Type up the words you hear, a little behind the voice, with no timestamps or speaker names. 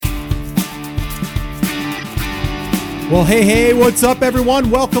Well, hey, what's up,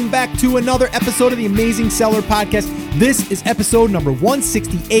 everyone? Welcome back to another episode of the Amazing Seller Podcast. This is episode number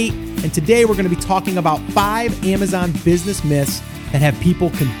 168, and today we're going to be talking about 5 Amazon business myths that have people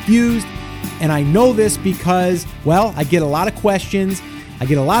confused. And I know this because, well, I get a lot of questions. I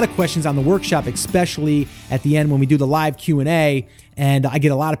get a lot of questions on the workshop, especially at the end when we do the live Q&A, and I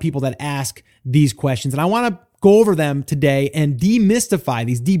get a lot of people that ask these questions. And I want to go over them today and demystify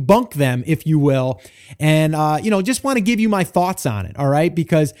these, debunk them, if you will. And, just want to give you my thoughts on it. All right.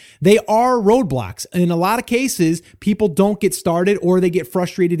 Because they are roadblocks. In a lot of cases, people don't get started or they get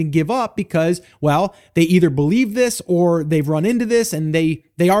frustrated and give up because, well, they either believe this or they've run into this and they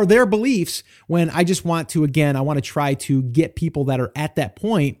are their beliefs, when I just want to, again, I want to try to get people that are at that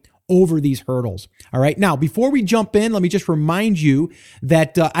point over these hurdles. All right. Now, before we jump in, let me just remind you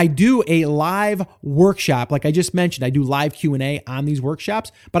that I do a live workshop. Like I just mentioned, I do live Q&A on these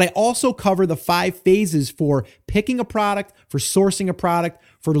workshops, but I also cover the 5 phases for picking a product, for sourcing a product,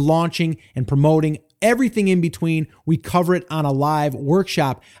 for launching and promoting. Everything in between, we cover it on a live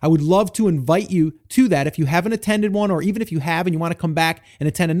workshop. I would love to invite you to that. If you haven't attended one, or even if you have and you want to come back and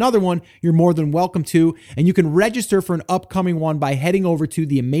attend another one, you're more than welcome to. And you can register for an upcoming one by heading over to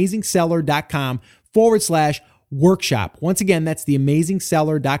theamazingseller.com/workshop. Once again, that's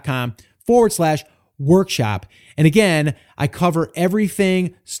theamazingseller.com/workshop. And again, I cover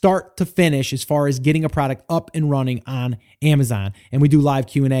everything start to finish as far as getting a product up and running on Amazon. And we do live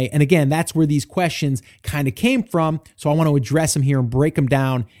Q&A. And again, that's where these questions kind of came from. So I want to address them here and break them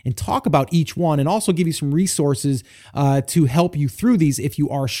down and talk about each one, and also give you some resources to help you through these if you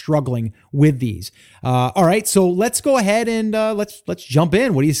are struggling with these. All right, so let's go ahead and let's jump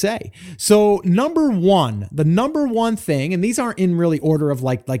in. What do you say? So the number one thing, and these aren't in really order of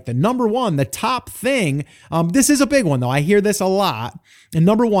like the number one, the top thing. This is a big one though. I hear this a lot. And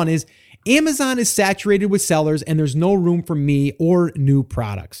number one is Amazon is saturated with sellers and there's no room for me or new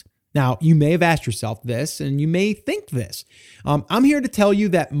products. Now, you may have asked yourself this and you may think this. I'm here to tell you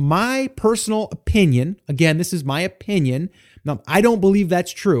that my personal opinion, again, this is my opinion. Now, I don't believe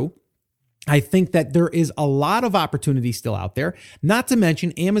that's true. I think that there is a lot of opportunity still out there. Not to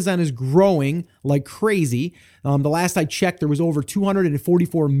mention, Amazon is growing like crazy. The last I checked, there was over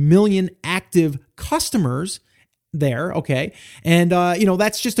 244 million active customers there. Okay. And,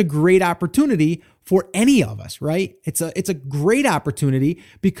 that's just a great opportunity for any of us, right? It's a great opportunity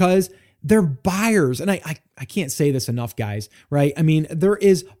because they're buyers. And I can't say this enough, guys, right? I mean, there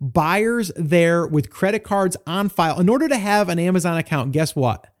is buyers there with credit cards on file. In order to have an Amazon account, guess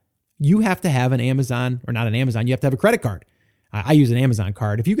what? You have to have you have to have a credit card. I use an Amazon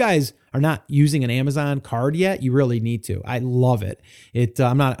card. If you guys are not using an Amazon card yet, you really need to. I love it.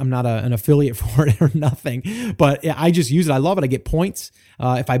 I'm not an affiliate for it or nothing, but I just use it. I love it. I get points.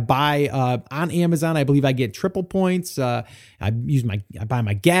 If I buy on Amazon, I believe I get triple points. I buy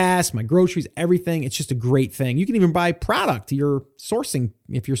my gas, my groceries, everything. It's just a great thing. You can even buy product you're sourcing.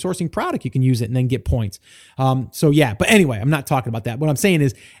 If you're sourcing product, you can use it and then get points. But anyway, I'm not talking about that. What I'm saying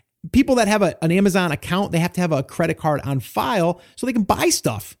is, people that have an Amazon account, they have to have a credit card on file so they can buy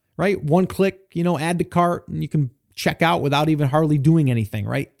stuff, right? One click, add to cart, and you can check out without even hardly doing anything,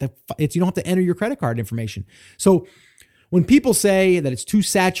 right? You don't have to enter your credit card information. So when people say that it's too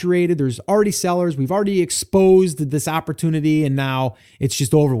saturated, there's already sellers, we've already exposed this opportunity, and now it's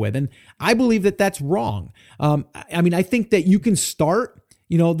just over with. And I believe that that's wrong. I think that you can start,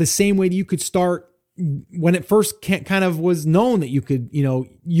 the same way that you could start when it first kind of was known that you could,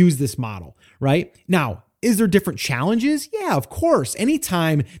 use this model, right? Now, is there different challenges? Yeah, of course.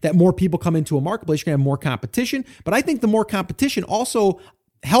 Anytime that more people come into a marketplace, you're going to have more competition. But I think the more competition also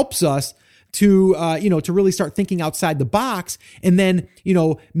helps us to really start thinking outside the box, and then,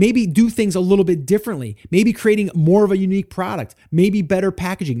 maybe do things a little bit differently, maybe creating more of a unique product, maybe better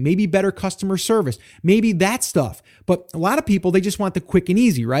packaging, maybe better customer service, maybe that stuff. But a lot of people, they just want the quick and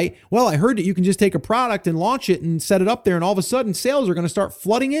easy, right? Well, I heard that you can just take a product and launch it and set it up there, and all of a sudden sales are going to start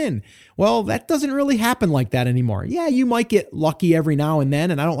flooding in. Well, that doesn't really happen like that anymore. Yeah, you might get lucky every now and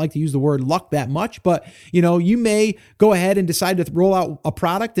then, and I don't like to use the word luck that much, but you may go ahead and decide to roll out a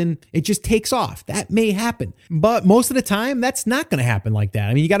product and it just takes off. That may happen, but most of the time that's not going to happen like that.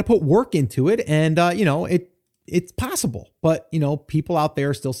 I mean, you got to put work into it, and it's possible, but people out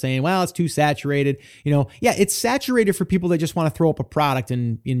there are still saying, well, it's too saturated. It's saturated for people that just want to throw up a product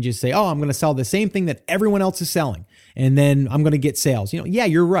and just say, oh, I'm going to sell the same thing that everyone else is selling, and then I'm going to get sales. Yeah,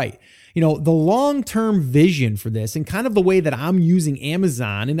 you're right. The long-term vision for this, and kind of the way that I'm using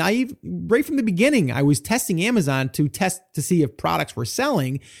Amazon, and right from the beginning, I was testing Amazon to see if products were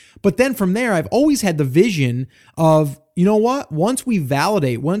selling. But then from there, I've always had the vision of you know what? Once we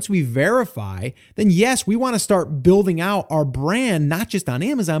validate, once we verify, then yes, we want to start building out our brand, not just on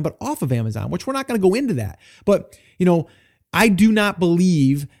Amazon, but off of Amazon, which we're not going to go into that. But, I do not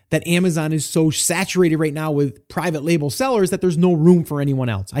believe that Amazon is so saturated right now with private label sellers that there's no room for anyone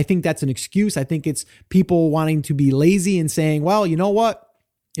else. I think that's an excuse. I think it's people wanting to be lazy and saying, well, you know what?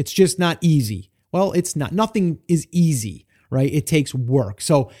 It's just not easy. Well, it's not. Nothing is easy, right? It takes work.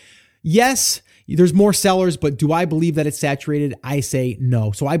 So yes, there's more sellers, but do I believe that it's saturated? I say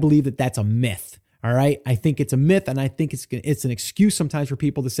no. So I believe that that's a myth. All right. I think it's a myth, and I think it's an excuse sometimes for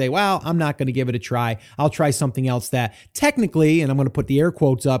people to say, well, I'm not going to give it a try. I'll try something else that technically, and I'm going to put the air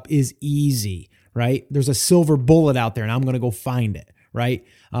quotes up, is easy, right? There's a silver bullet out there and I'm going to go find it, right?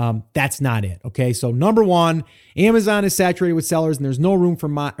 That's not it. Okay. So number one, Amazon is saturated with sellers and there's no room for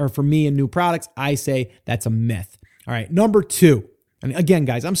me in new products. I say that's a myth. All right. Number two. And again,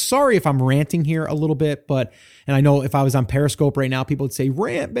 guys, I'm sorry if I'm ranting here a little bit, and I know if I was on Periscope right now, people would say,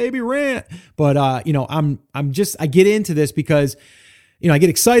 rant, baby, rant. But, I get into this because, I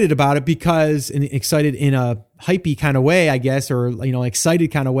get excited about it and excited in a hypey kind of way, I guess, or,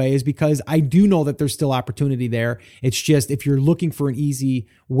 excited kind of way is because I do know that there's still opportunity there. It's just, if you're looking for an easy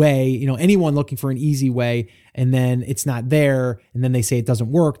way, anyone looking for an easy way, and then it's not there, and then they say it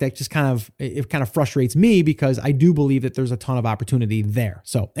doesn't work, that just kind of frustrates me because I do believe that there's a ton of opportunity there.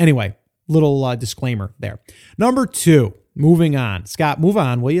 So anyway, little disclaimer there. Number two, moving on. Scott, move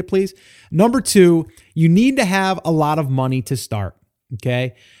on, will you please? Number two, you need to have a lot of money to start.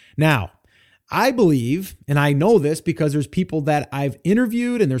 Okay. Now, I believe, and I know this because there's people that I've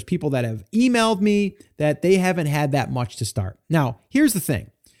interviewed and there's people that have emailed me that they haven't had that much to start. Now, here's the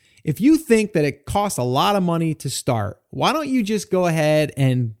thing. If you think that it costs a lot of money to start, why don't you just go ahead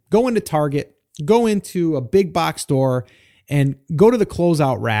and go into Target, go into a big box store and go to the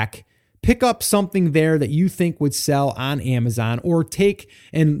closeout rack, pick up something there that you think would sell on Amazon, or take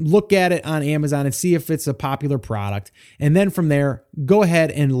and look at it on Amazon and see if it's a popular product. And then from there, go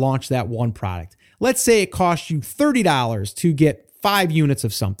ahead and launch that one product. Let's say it costs you $30 to get 5 units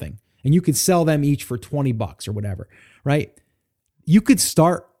of something, and you could sell them each for $20 or whatever, right? You could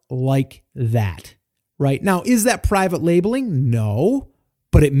start like that, right? Now, is that private labeling? No.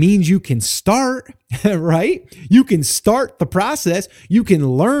 But it means you can start, right? You can start the process. You can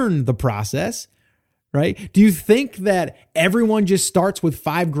learn the process, right? Do you think that everyone just starts with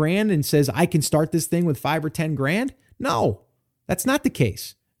 $5,000 and says, I can start this thing with 5 or 10 grand? No, that's not the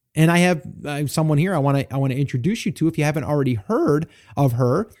case. And I have someone here I want to introduce you to if you haven't already heard of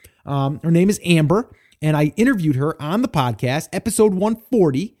her. Her name is Amber, and I interviewed her on the podcast, episode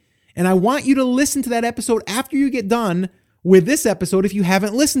 140. And I want you to listen to that episode after you get done with this episode if you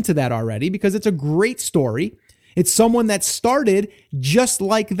haven't listened to that already, because it's a great story. It's someone that started just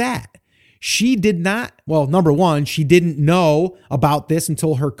like that. She did not, well, number one, she didn't know about this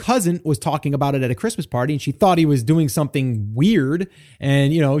until her cousin was talking about it at a Christmas party, and she thought he was doing something weird.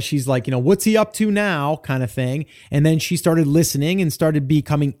 And, she's like, what's he up to now kind of thing. And then she started listening and started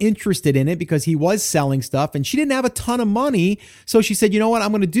becoming interested in it because he was selling stuff, and she didn't have a ton of money. So she said, you know what I'm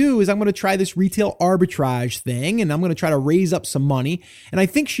going to do is I'm going to try this retail arbitrage thing, and I'm going to try to raise up some money. And I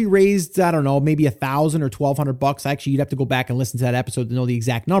think she raised, I don't know, maybe $1,000 or $1,200. Actually, you'd have to go back and listen to that episode to know the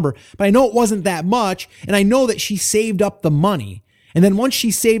exact number, but I know it wasn't that much. And I know that she saved up the money. And then once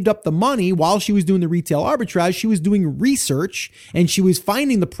she saved up the money, while she was doing the retail arbitrage, she was doing research and she was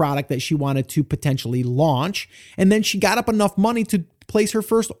finding the product that she wanted to potentially launch. And then she got up enough money to place her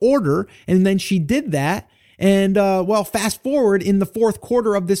first order. And then she did that. And fast forward in the fourth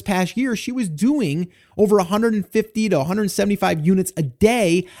quarter of this past year, she was doing over 150 to 175 units a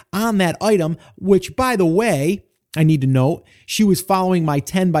day on that item, which, by the way, I need to note, she was following my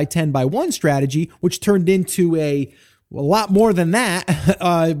 10 by 10 by 1 strategy, which turned into a lot more than that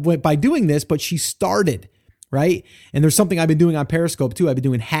by doing this, but she started, right? And there's something I've been doing on Periscope too. I've been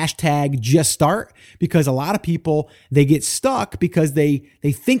doing #JustStart, because a lot of people, they get stuck because they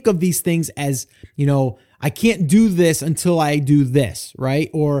think of these things as, I can't do this until I do this, right?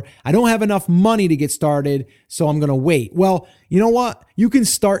 Or I don't have enough money to get started, so I'm going to wait. Well, you know what? You can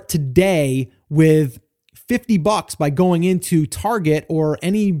start today with $50 by going into Target or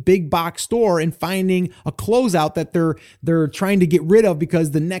any big box store and finding a closeout that they're trying to get rid of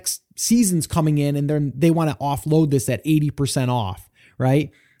because the next season's coming in and they want to offload this at 80% off,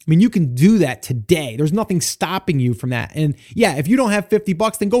 right? I mean, you can do that today. There's nothing stopping you from that. And yeah, if you don't have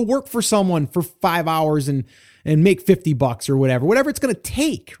 $50, then go work for someone for 5 hours and and make $50 or whatever it's going to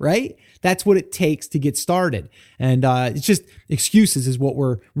take, right? That's what it takes to get started. And it's just excuses is what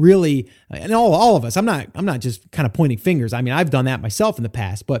we're really, and all of us, I'm not just kind of pointing fingers. I mean, I've done that myself in the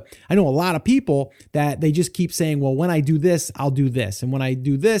past, but I know a lot of people that they just keep saying, well, when I do this, I'll do this. And when I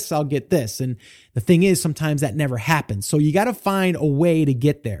do this, I'll get this. And the thing is, sometimes that never happens. So you got to find a way to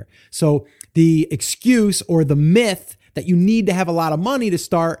get there. So the excuse or the myth that you need to have a lot of money to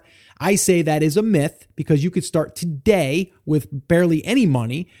start, I say that is a myth, because you could start today with barely any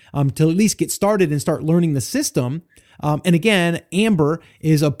money to at least get started and start learning the system. And again, Amber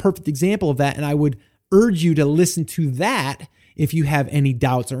is a perfect example of that. And I would urge you to listen to that if you have any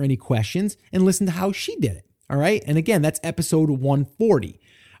doubts or any questions, and listen to how she did it. All right. And again, that's episode 140.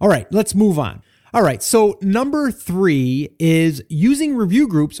 All right, let's move on. All right. So number 3 is using review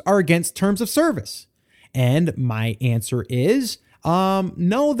groups are against terms of service. And my answer is,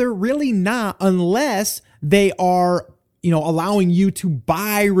 no, they're really not, unless they are, allowing you to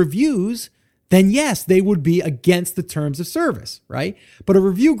buy reviews. Then yes, they would be against the terms of service, right? But a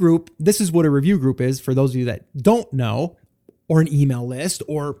review group, this is what a review group is for those of you that don't know, or an email list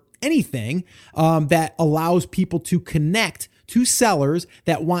or anything that allows people to connect to sellers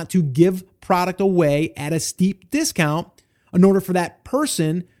that want to give product away at a steep discount in order for that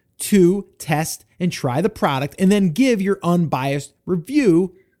person to test and try the product and then give your unbiased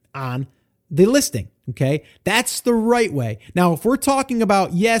review on the listing. Okay. That's the right way. Now, if we're talking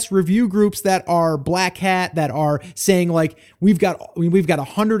about, yes, review groups that are black hat, that are saying like, we've got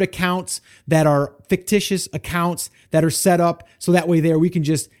 100 accounts that are fictitious accounts that are set up. So that way there, we can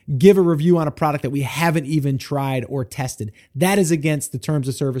just give a review on a product that we haven't even tried or tested. That is against the terms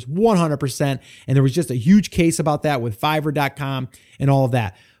of service 100%. And there was just a huge case about that with Fiverr.com and all of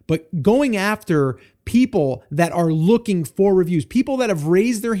that. But going after people that are looking for reviews, people that have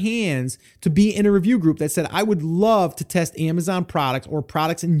raised their hands to be in a review group that said, I would love to test Amazon products or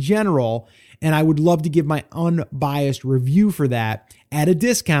products in general, and I would love to give my unbiased review for that at a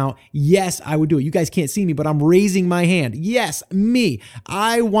discount. Yes, I would do it. You guys can't see me, but I'm raising my hand. Yes, me.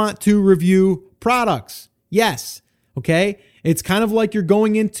 I want to review products. Yes. Okay. It's kind of like you're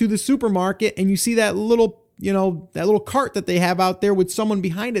going into the supermarket and you see that little cart that they have out there with someone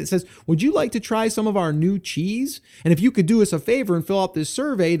behind it that says, would you like to try some of our new cheese? And if you could do us a favor and fill out this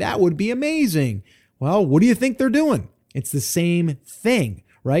survey, that would be amazing. Well, what do you think they're doing? It's the same thing,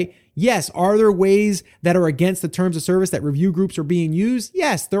 right? Yes. Are there ways that are against the terms of service that review groups are being used?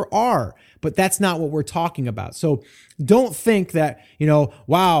 Yes, there are, but that's not what we're talking about. So don't think that,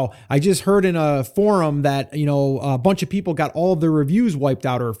 wow, I just heard in a forum that, a bunch of people got all of their reviews wiped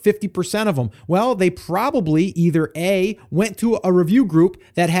out, or 50% of them. Well, they probably either A, went to a review group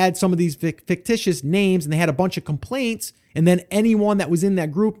that had some of these fictitious names and they had a bunch of complaints, and then anyone that was in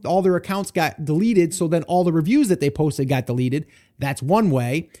that group, all their accounts got deleted. So then all the reviews that they posted got deleted. That's one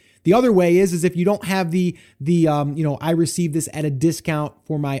way. The other way is if you don't have the I received this at a discount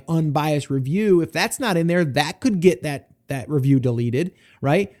for my unbiased review. If that's not in there, that could get that review deleted,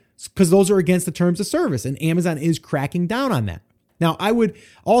 right? Because those are against the terms of service, and Amazon is cracking down on that. Now, I would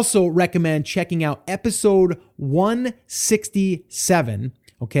also recommend checking out episode 167.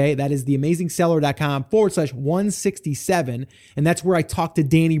 Okay, that is theamazingseller.com/167. And that's where I talked to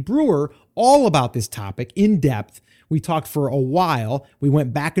Danny Brewer all about this topic in depth. We talked for a while. We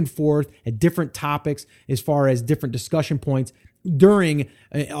went back and forth at different topics as far as different discussion points during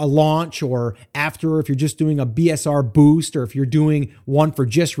a launch or after, if you're just doing a BSR boost or if you're doing one for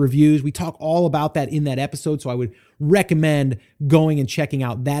just reviews. We talk all about that in that episode. So I would recommend going and checking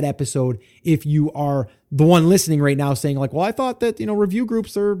out that episode if you are the one listening right now saying like, well, I thought that, review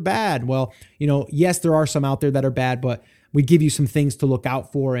groups are bad. Well, yes, there are some out there that are bad, but we give you some things to look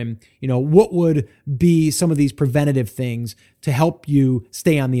out for, and what would be some of these preventative things to help you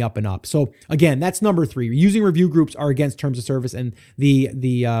stay on the up and up. So again, that's number 3. Using review groups are against terms of service, and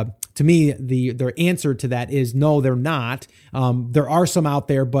to me the answer to that is no, they're not. There are some out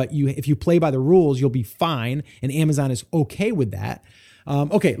there, but if you play by the rules, you'll be fine, and Amazon is okay with that.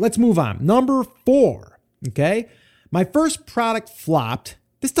 Okay, let's move on. Number 4. Okay, my first product flopped.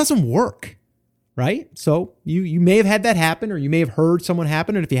 This doesn't work. Right? So you may have had that happen, or you may have heard someone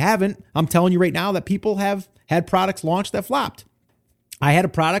happen. And if you haven't, I'm telling you right now that people have had products launched that flopped. I had a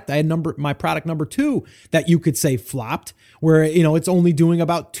product, my product number 2 that you could say flopped, where, it's only doing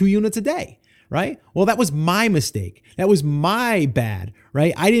about 2 units a day. Right? Well, that was my mistake. That was my bad,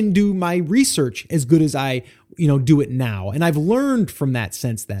 right? I didn't do my research as good as I, do it now. And I've learned from that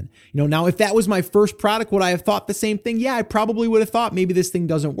since then. Now if that was my first product, would I have thought the same thing? Yeah, I probably would have thought maybe this thing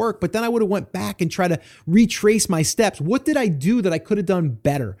doesn't work, but then I would have went back and tried to retrace my steps. What did I do that I could have done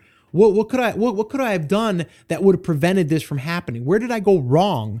better? What could I have done that would have prevented this from happening? Where did I go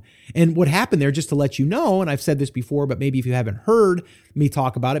wrong? And what happened there, just to let you know, and I've said this before, but maybe if you haven't heard me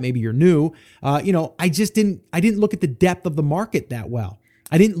talk about it, maybe you're new, I didn't look at the depth of the market that well.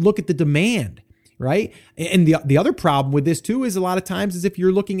 I didn't look at the demand, right? And the other problem with this too is a lot of times is if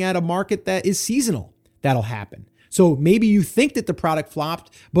you're looking at a market that is seasonal, that'll happen. So maybe you think that the product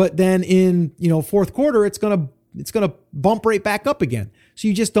flopped, but then in, fourth quarter, it's going to bump right back up again. So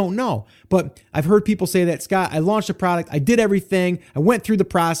you just don't know. But I've heard people say that, Scott, I launched a product, I did everything, I went through the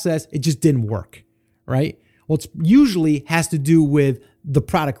process, it just didn't work, right? Well, it's usually has to do with the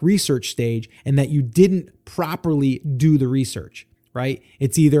product research stage and that you didn't properly do the research, right?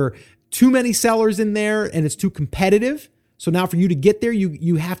 It's either too many sellers in there and it's too competitive. So now for you to get there,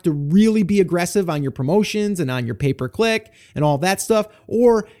 you have to really be aggressive on your promotions and on your pay-per-click and all that stuff.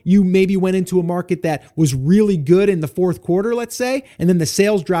 Or you maybe went into a market that was really good in the fourth quarter, let's say, and then the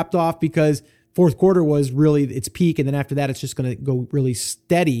sales dropped off because fourth quarter was really its peak. And then after that, it's just going to go really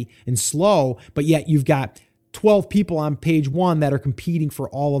steady and slow. But yet you've got 12 people on page one that are competing for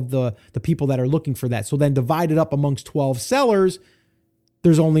all of the people that are looking for that. So then divided up amongst 12 sellers,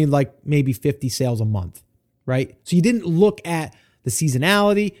 there's only like maybe 50 sales a month. Right? So you didn't look at the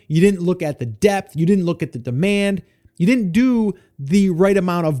seasonality. You didn't look at the depth. You didn't look at the demand. You didn't do the right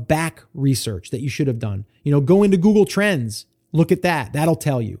amount of back research that you should have done. Go into Google Trends. Look at that. That'll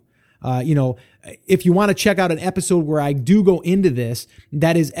tell you. If you want to check out an episode where I do go into this,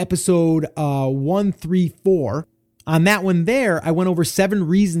 that is episode 134. On that one there, I went over 7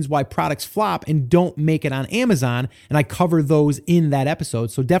 reasons why products flop and don't make it on Amazon, and I cover those in that episode.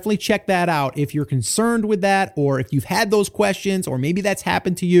 So definitely check that out if you're concerned with that, or if you've had those questions, or maybe that's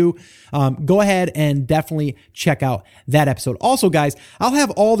happened to you. Go ahead and definitely check out that episode. Also, guys, I'll have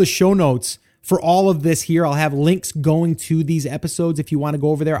all the show notes for all of this here. I'll have links going to these episodes if you want to go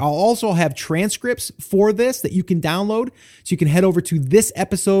over there. I'll also have transcripts for this that you can download. So you can head over to this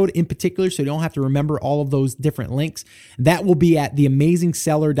episode in particular so you don't have to remember all of those different links. That will be at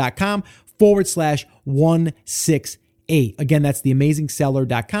theamazingseller.com/168. Again, that's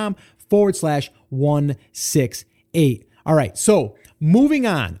theamazingseller.com/168. All right, so moving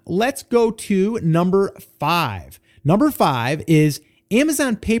on, let's go to number 5. Number 5 is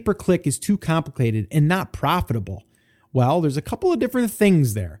Amazon pay-per-click is too complicated and not profitable. Well, there's a couple of different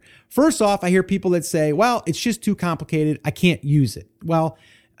things there. First off, I hear people that say, well, it's just too complicated, I can't use it. Well,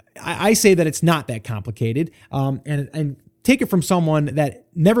 I say that it's not that complicated, and take it from someone that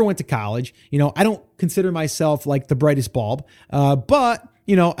never went to college. I don't consider myself like the brightest bulb, but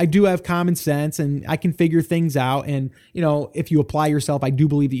I do have common sense and I can figure things out. And, if you apply yourself, I do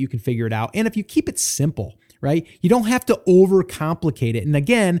believe that you can figure it out. And if you keep it simple, right? You don't have to overcomplicate it. And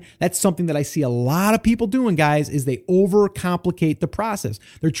again, that's something that I see a lot of people doing, guys, is they overcomplicate the process.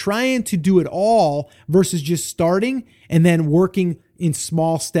 They're trying to do it all versus just starting and then working in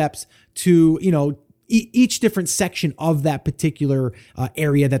small steps to, each different section of that particular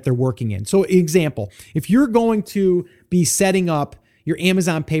area that they're working in. So example, if you're going to be setting up your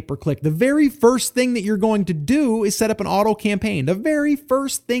Amazon pay-per-click, the very first thing that you're going to do is set up an auto campaign. The very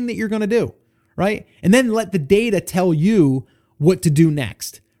first thing that you're going to do. Right? And then let the data tell you what to do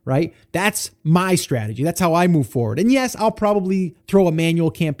next, right? That's my strategy. That's how I move forward. And yes, I'll probably throw a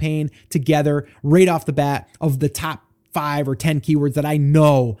manual campaign together right off the bat of the top 5 or 10 keywords that I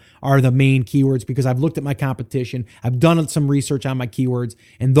know are the main keywords because I've looked at my competition. I've done some research on my keywords,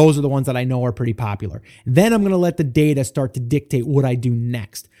 and those are the ones that I know are pretty popular. Then I'm going to let the data start to dictate what I do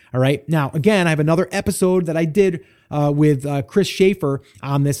next. All right. Now, again, I have another episode that I did with Chris Schaefer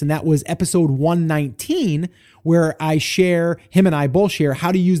on this, and that was episode 119, where him and I both share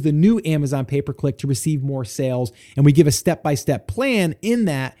how to use the new Amazon pay-per-click to receive more sales. And we give a step-by-step plan in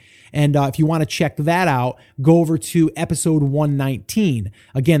that. And if you want to check that out, go over to episode 119.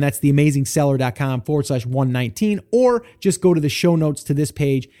 Again, that's theamazingseller.com/119, or just go to the show notes to this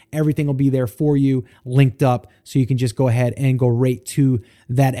page. Everything will be there for you, linked up, so you can just go ahead and go right to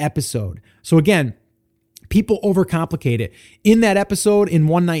that episode. So again, people overcomplicate it. In that episode, in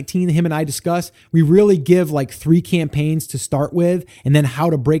 119, him and I discuss, we really give like 3 campaigns to start with and then how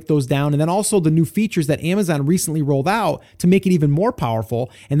to break those down. And then also the new features that Amazon recently rolled out to make it even more powerful.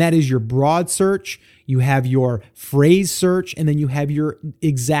 And that is your broad search, you have your phrase search, and then you have your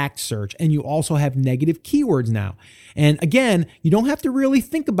exact search. And you also have negative keywords now. And again, you don't have to really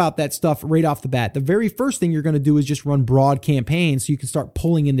think about that stuff right off the bat. The very first thing you're going to do is just run broad campaigns so you can start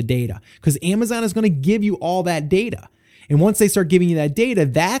pulling in the data, because Amazon is going to give you all that data. And once they start giving you that data,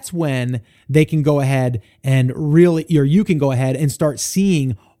 that's when they can go ahead and you can go ahead and start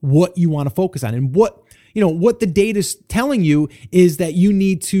seeing what you want to focus on. And what what the data's telling you is that you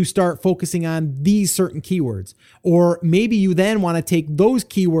need to start focusing on these certain keywords. Or maybe you then want to take those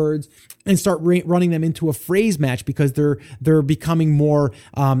keywords and start running them into a phrase match because they're becoming more,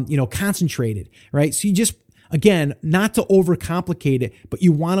 concentrated, right? So you just, again, not to overcomplicate it, but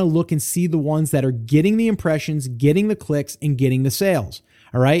you want to look and see the ones that are getting the impressions, getting the clicks, and getting the sales.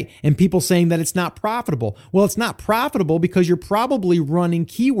 All right. And people saying that it's not profitable. Well, it's not profitable because you're probably running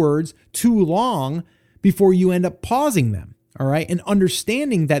keywords too long before you end up pausing them. All right. And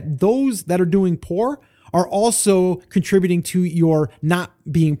understanding that those that are doing poor are also contributing to your not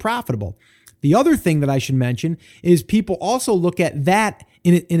being profitable. The other thing that I should mention is people also look at that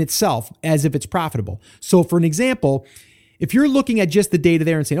in itself as if it's profitable. So for an example, if you're looking at just the data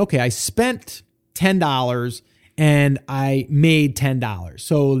there and saying, okay, I spent $10 and I made $10.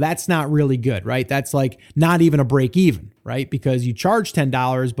 So that's not really good, right? That's like not even a break even, right? Because you charged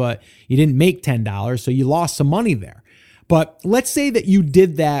 $10, but you didn't make $10. So you lost some money there. But let's say that you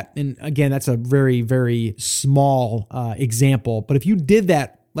did that. And again, that's a very, very small example. But if you did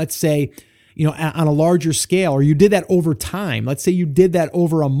that, let's say, on a larger scale, or you did that over time, let's say you did that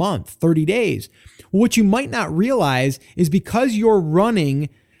over a month, 30 days. What you might not realize is because you're running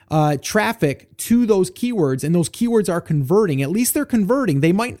traffic to those keywords and those keywords are converting, at least they're converting.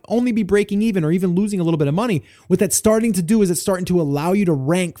 They might only be breaking even or even losing a little bit of money. What that's starting to do is it's starting to allow you to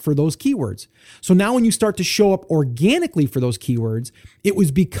rank for those keywords. So now when you start to show up organically for those keywords, it was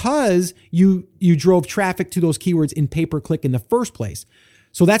because you drove traffic to those keywords in pay-per-click in the first place.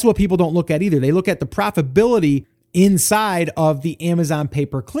 So that's what people don't look at either. They look at the profitability inside of the Amazon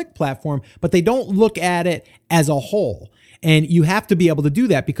pay-per-click platform, but they don't look at it as a whole. And you have to be able to do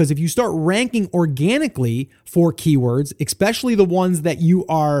that because if you start ranking organically for keywords, especially the ones that you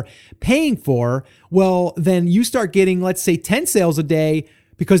are paying for, well, then you start getting, let's say, 10 sales a day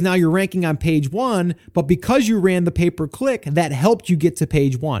because now you're ranking on page 1, but because you ran the pay-per-click, that helped you get to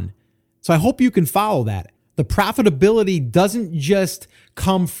page 1. So I hope you can follow that. The profitability doesn't just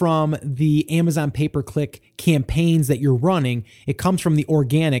come from the Amazon pay-per-click campaigns that you're running. It comes from the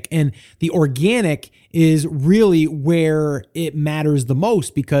organic. And the organic is really where it matters the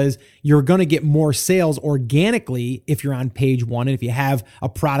most because you're going to get more sales organically if you're on page 1. And if you have a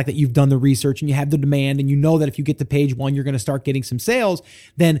product that you've done the research and you have the demand and you know that if you get to page 1, you're going to start getting some sales,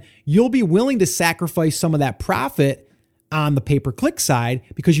 then you'll be willing to sacrifice some of that profit on the pay-per-click side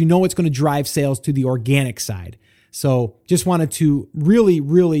because you know it's going to drive sales to the organic side. So just wanted to really,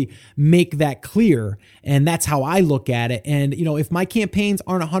 really make that clear. And that's how I look at it. And, if my campaigns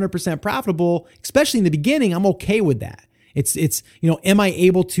aren't 100% profitable, especially in the beginning, I'm okay with that. It's am I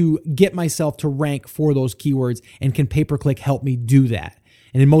able to get myself to rank for those keywords, and can pay-per-click help me do that?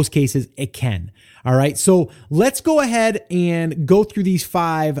 And in most cases, it can. All right. So let's go ahead and go through these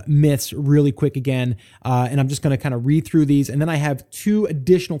 5 myths really quick again. And I'm just going to kind of read through these. And then I have 2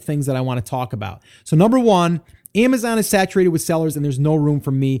 additional things that I want to talk about. So number 1, Amazon is saturated with sellers and there's no room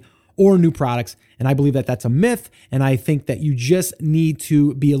for me or new products. And I believe that that's a myth. And I think that you just need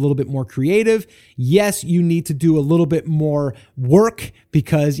to be a little bit more creative. Yes, you need to do a little bit more work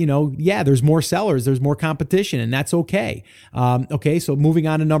because, there's more sellers, there's more competition, and that's okay. Okay, so moving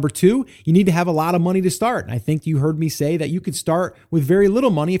on to number 2, you need to have a lot of money to start. And I think you heard me say that you could start with very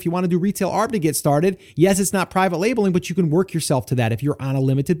little money if you want to do retail arb to get started. Yes, it's not private labeling, but you can work yourself to that if you're on a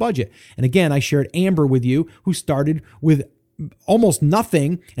limited budget. And again, I shared Amber with you, who started with almost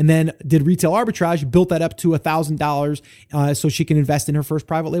nothing and then did retail arbitrage, built that up to $1,000 so she can invest in her first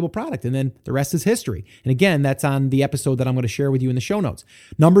private label product. And then the rest is history. And again, that's on the episode that I'm going to share with you in the show notes.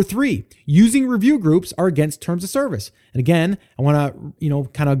 Number 3, using review groups are against terms of service. And again, I want to,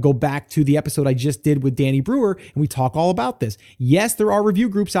 kind of go back to the episode I just did with Danny Brewer, and we talk all about this. Yes, there are review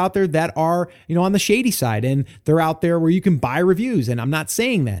groups out there that are, on the shady side, and they're out there where you can buy reviews. And I'm not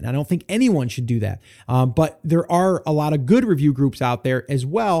saying that. I don't think anyone should do that. But there are a lot of good review groups out there as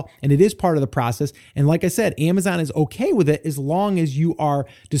well, and it is part of the process. And like I said, Amazon is okay with it as long as you are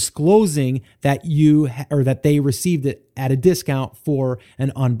disclosing that or that they received it at a discount for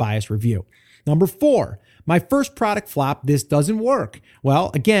an unbiased review. Number 4, my first product flop, this doesn't work. Well,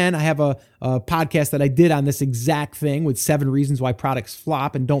 again, I have a podcast that I did on this exact thing with 7 reasons why products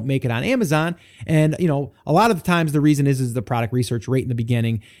flop and don't make it on Amazon. And, a lot of the times the reason is the product research right in the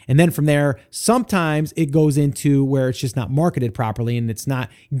beginning. And then from there, sometimes it goes into where it's just not marketed properly and it's not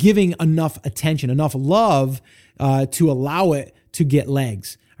giving enough attention, enough love to allow it to get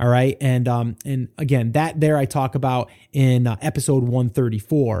legs. All right. And again, that there I talk about in episode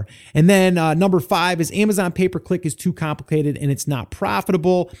 134. And then number 5 is Amazon pay-per-click is too complicated and it's not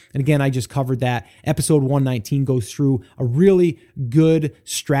profitable. And again, I just covered that. Episode 119 goes through a really good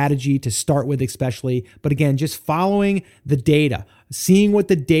strategy to start with, especially. But again, just following the data, seeing what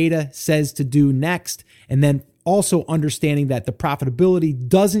the data says to do next, and then also understanding that the profitability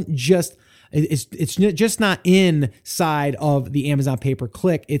doesn't just it's just not inside of the Amazon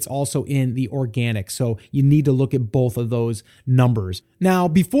pay-per-click, it's also in the organic. So you need to look at both of those numbers. Now,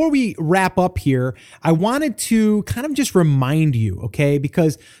 before we wrap up here, I wanted to kind of just remind you, okay,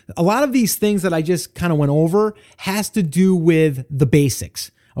 because a lot of these things that I just kind of went over has to do with the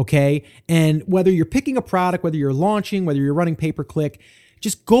basics, okay? And whether you're picking a product, whether you're launching, whether you're running pay-per-click,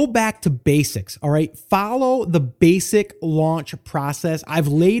 just go back to basics, all right? Follow the basic launch process. I've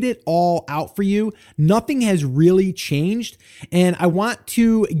laid it all out for you. Nothing has really changed. And I want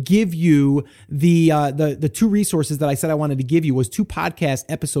to give you the 2 resources that I said I wanted to give you was 2 podcast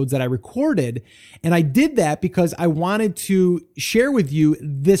episodes that I recorded. And I did that because I wanted to share with you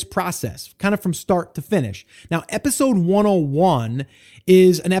this process, kind of from start to finish. Now, episode 101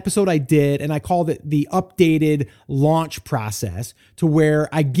 is an episode I did, and I called it the updated launch process, to where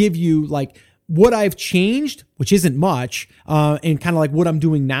I give you like what I've changed, which isn't much, and kind of like what I'm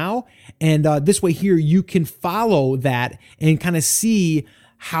doing now. And this way here, you can follow that and kind of see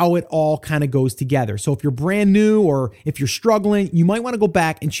how it all kind of goes together. So if you're brand new or if you're struggling, you might want to go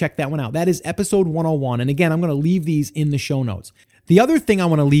back and check that one out. That is episode 101. And again, I'm going to leave these in the show notes. The other thing I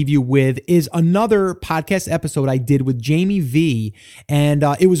want to leave you with is another podcast episode I did with Jamie V. And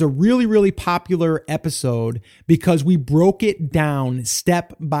it was a really, really popular episode because we broke it down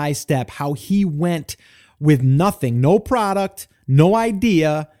step by step, how he went with nothing, no product, no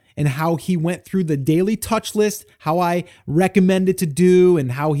idea, and how he went through the daily touch list, how I recommended to do,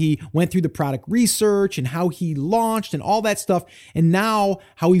 and how he went through the product research and how he launched and all that stuff. And now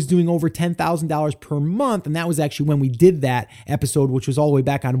how he's doing over $10,000 per month. And that was actually when we did that episode, which was all the way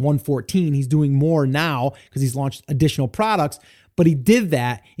back on 114. He's doing more now because he's launched additional products. But he did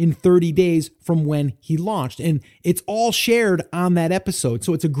that in 30 days from when he launched. And it's all shared on that episode.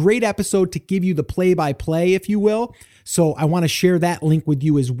 So it's a great episode to give you the play-by-play, if you will. So I want to share that link with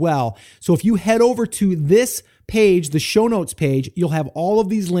you as well. So if you head over to this page, the show notes page, you'll have all of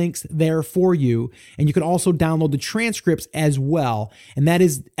these links there for you. And you can also download the transcripts as well. And that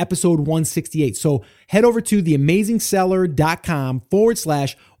is episode 168. So head over to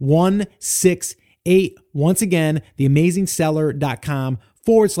theamazingseller.com/168. Once again,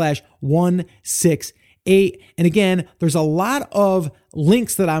 theamazingseller.com/168. And again, there's a lot of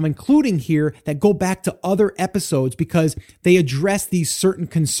links that I'm including here that go back to other episodes because they address these certain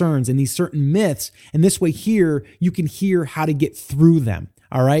concerns and these certain myths. And this way here, you can hear how to get through them.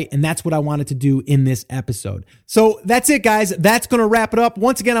 All right. And that's what I wanted to do in this episode. So that's it, guys. That's going to wrap it up.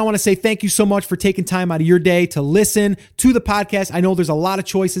 Once again, I want to say thank you so much for taking time out of your day to listen to the podcast. I know there's a lot of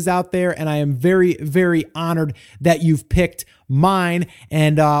choices out there, and I am very, very honored that you've picked mine,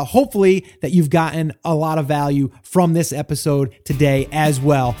 and hopefully that you've gotten a lot of value from this episode today as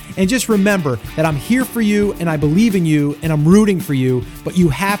well. And just remember that I'm here for you, and I believe in you, and I'm rooting for you, but you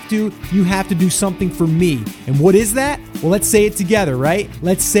have to do something for me. And what is that? Well, let's say it together, right?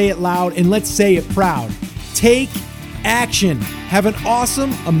 Let's say it loud and let's say it proud. Take action. Have an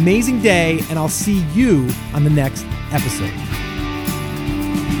awesome, amazing day, and I'll see you on the next episode.